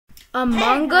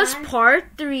Among Us Part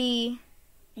 3.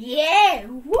 Yeah,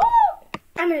 woo!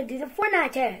 I'm gonna do the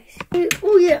Fortnite test.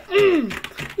 Oh yeah, you're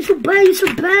so bad, you're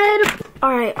so bad.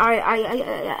 Alright.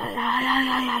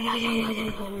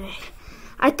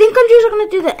 I think I'm just gonna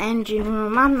do the engine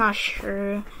room. I'm not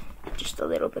sure. Just a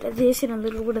little bit of this and a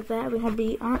little bit of that. We're gonna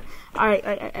be on.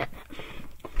 Alright.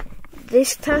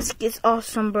 This task is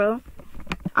awesome, bro.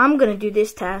 I'm gonna do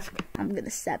this task. I'm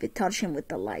gonna sabotage him with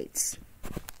the lights.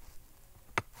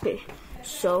 Okay,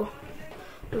 so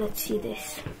let's see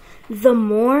this. The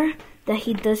more that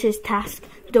he does his task,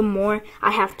 the more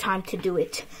I have time to do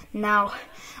it. Now,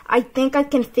 I think I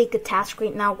can fake a task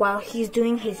right now while he's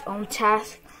doing his own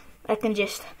task. I can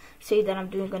just say that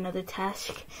I'm doing another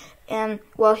task. And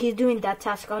while he's doing that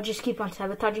task, I'll just keep on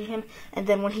sabotaging him. And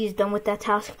then when he's done with that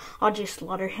task, I'll just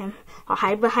slaughter him. I'll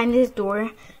hide behind his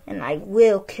door and I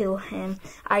will kill him.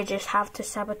 I just have to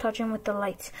sabotage him with the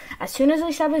lights. As soon as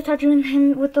I sabotage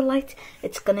him with the lights,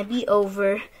 it's gonna be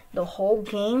over. The whole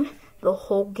game.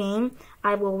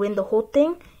 I will win the whole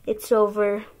thing. It's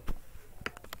over.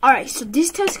 Alright, so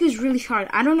this task is really hard.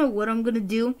 I don't know what I'm gonna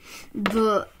do,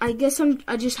 but I guess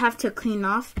I just have to clean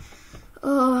off.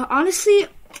 Honestly,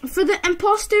 for the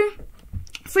imposter,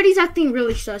 Freddy's acting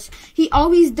really sus. He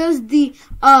always does the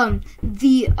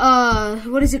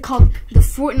what is it called? The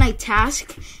Fortnite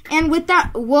task. And with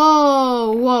that,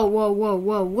 whoa.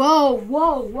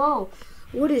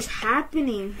 What is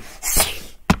happening?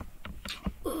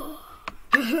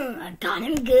 I got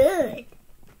him good.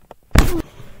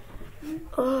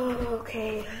 Oh,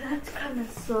 okay. That's kind of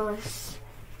sus.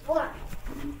 What?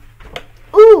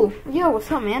 Ooh, yo,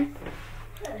 what's up, man?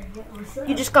 What's up?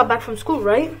 You just got back from school,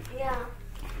 right? Yeah.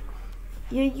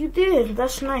 Yeah, you did.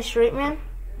 That's nice, right, man?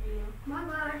 Yeah.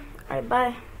 Bye-bye. Alright,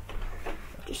 bye.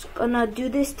 Just gonna do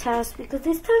this task because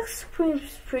this task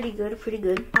is pretty good.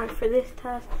 Alright, for this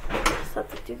task, just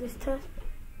have to do this task.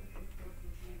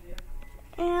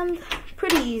 And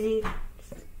pretty easy.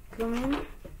 Just come in.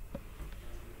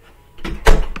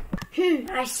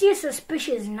 I see a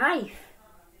suspicious knife.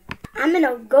 I'm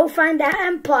gonna go find that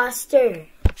imposter.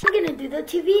 I'm gonna do the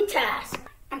TV task.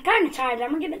 I'm kind of tired.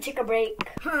 I'm gonna take a break.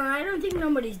 I don't think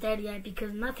nobody's dead yet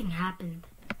because nothing happened.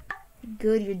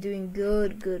 Good, you're doing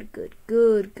good.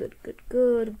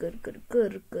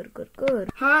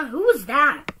 Huh? Who was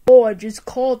that? Oh, I just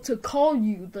called to call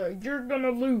you that you're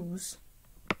gonna lose.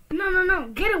 No.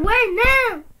 Get away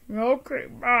now. Okay,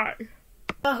 bye.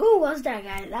 Who was that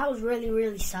guy? That was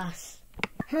really sus.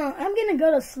 I'm gonna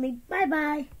go to sleep.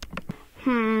 Bye-bye.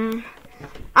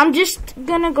 I'm just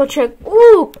gonna go check.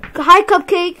 Ooh, hi,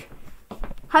 Cupcake.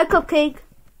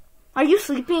 Are you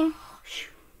sleeping?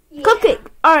 Yeah. Cupcake.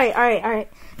 All right.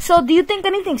 So, do you think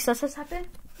anything sus has happened?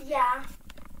 Yeah.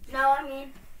 No, I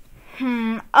mean.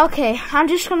 Okay. I'm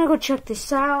just gonna go check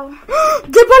this out.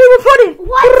 Dead body reported.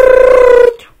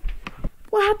 What?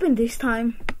 What happened this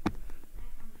time?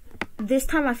 This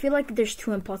time, I feel like there's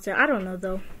two imposters. I don't know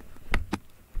though.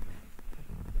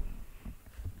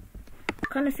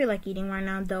 Kind of feel like eating right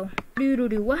now though.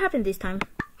 What happened this time?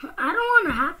 I don't want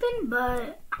to happen,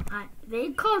 but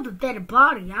they called a dead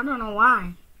body. I don't know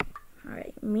why.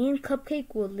 Alright, me and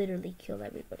Cupcake will literally kill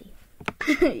everybody.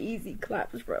 Easy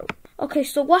claps, bro. Okay,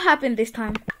 so what happened this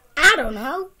time? I don't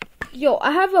know. Yo,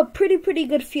 I have a pretty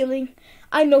good feeling.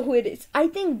 I know who it is. I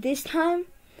think this time,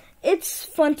 it's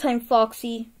Funtime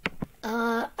Foxy.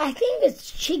 I think it's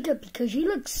Chica because she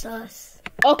looks sus.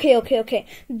 Okay.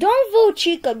 Don't vote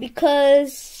Chica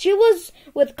because she was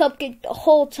with Cupcake the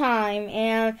whole time,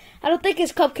 and I don't think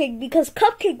it's Cupcake because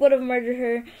Cupcake would have murdered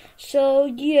her. So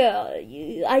yeah,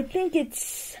 I think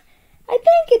it's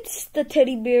the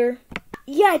teddy bear.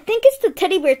 Yeah, I think it's the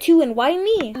teddy bear too. And why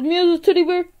me? Me as a teddy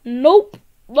bear? Nope.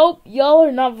 Y'all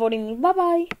are not voting me. Bye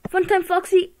bye. Funtime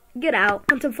Foxy, get out.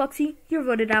 Funtime Foxy, you're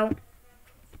voted out.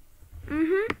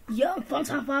 Yo,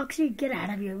 Funtime Foxy, get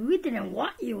out of here. We didn't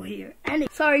want you here.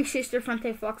 Sorry, sister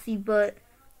Funtime Foxy, but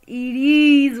it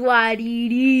is what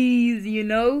it is, you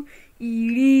know? It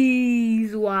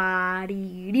is what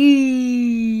it is.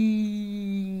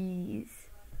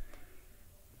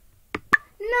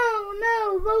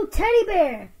 No, vote teddy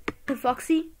bear.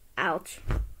 Foxy, out.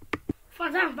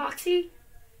 Funtime Foxy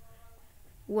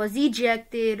was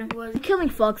ejected. Was killing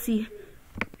Foxy.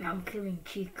 I'm killing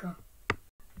Chica.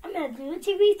 I'm gonna do the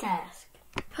TV task.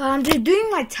 I'm just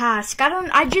doing my task.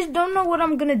 I just don't know what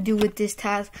I'm gonna do with this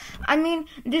task. I mean,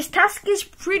 this task is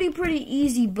pretty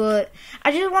easy, but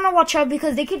I just want to watch out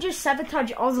because they could just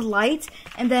sabotage all the lights,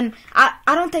 and then I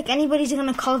don't think anybody's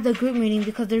gonna call the group meeting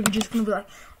because they're just gonna be like,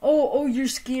 oh, you're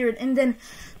scared, and then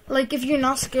like if you're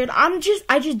not scared, I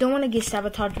just don't want to get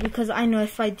sabotaged because I know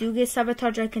if I do get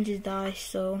sabotaged, I can just die.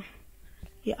 So,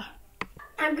 yeah.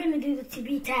 I'm gonna do the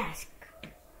TV task.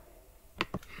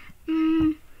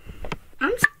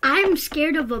 I'm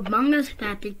scared of Among Us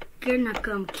that they're gonna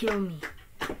come kill me.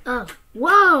 Oh,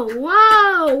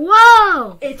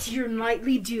 whoa! It's your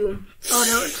nightly doom. Oh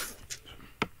no.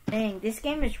 Dang, this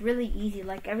game is really easy.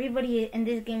 Like, everybody in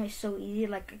this game is so easy.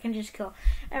 Like, I can just kill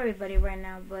everybody right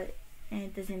now, but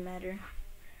it doesn't matter.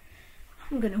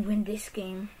 I'm gonna win this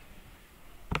game.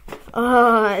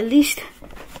 At least,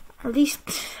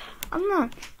 I'm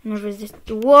not nervous.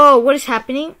 Whoa, what is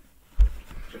happening?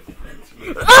 I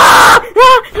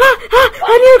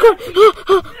need to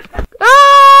go.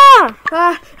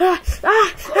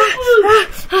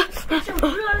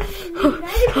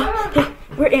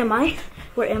 Where am I?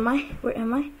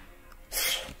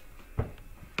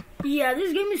 Yeah,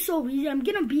 this game is so easy. I'm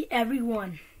gonna beat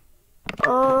everyone.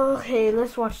 Okay,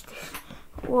 let's watch this.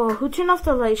 Whoa, who turned off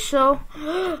the light? So,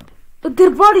 a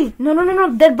dead body.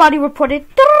 No. Dead body reported.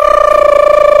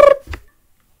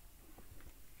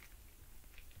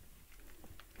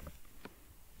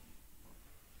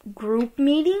 Group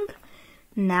meeting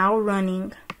now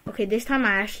running. Okay, this time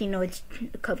I actually know it's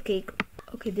a Cupcake.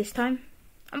 Okay, this time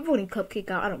I'm voting Cupcake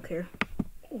out. I don't care.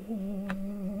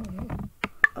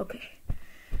 Okay.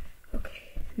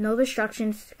 No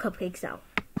distractions. Cupcake's out.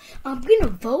 I'm gonna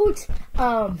vote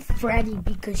Freddy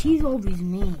because he's always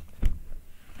me.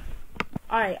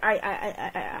 Alright.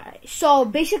 So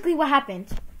basically what happened?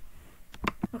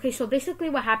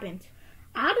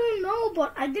 I don't know,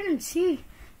 but I didn't see.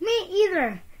 Me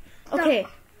either. Okay,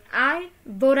 I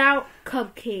vote out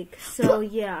Cupcake, so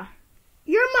yeah.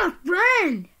 You're my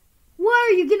friend. Why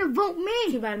are you gonna vote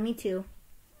me? Too bad, me too.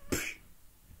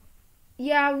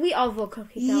 Yeah, we all vote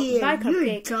Cupcake out. Yeah, Bye, Cupcake.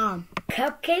 you're dumb.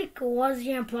 Cupcake was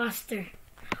the imposter.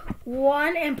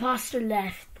 One imposter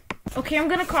left. Okay, I'm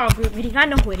gonna call a group meeting. I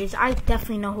know who it is. I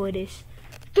definitely know who it is.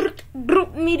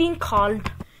 Group meeting called.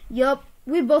 Yup,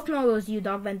 we both know it was you,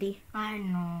 Dog Bendy. I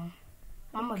know.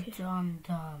 I'm Okay. a dumb.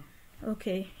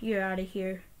 Okay, you're out of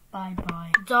here. Bye.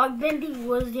 Dog Bendy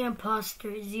was the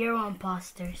imposter. 0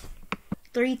 imposters.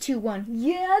 3, 2, 1.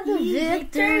 Yeah, the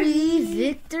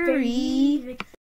victory.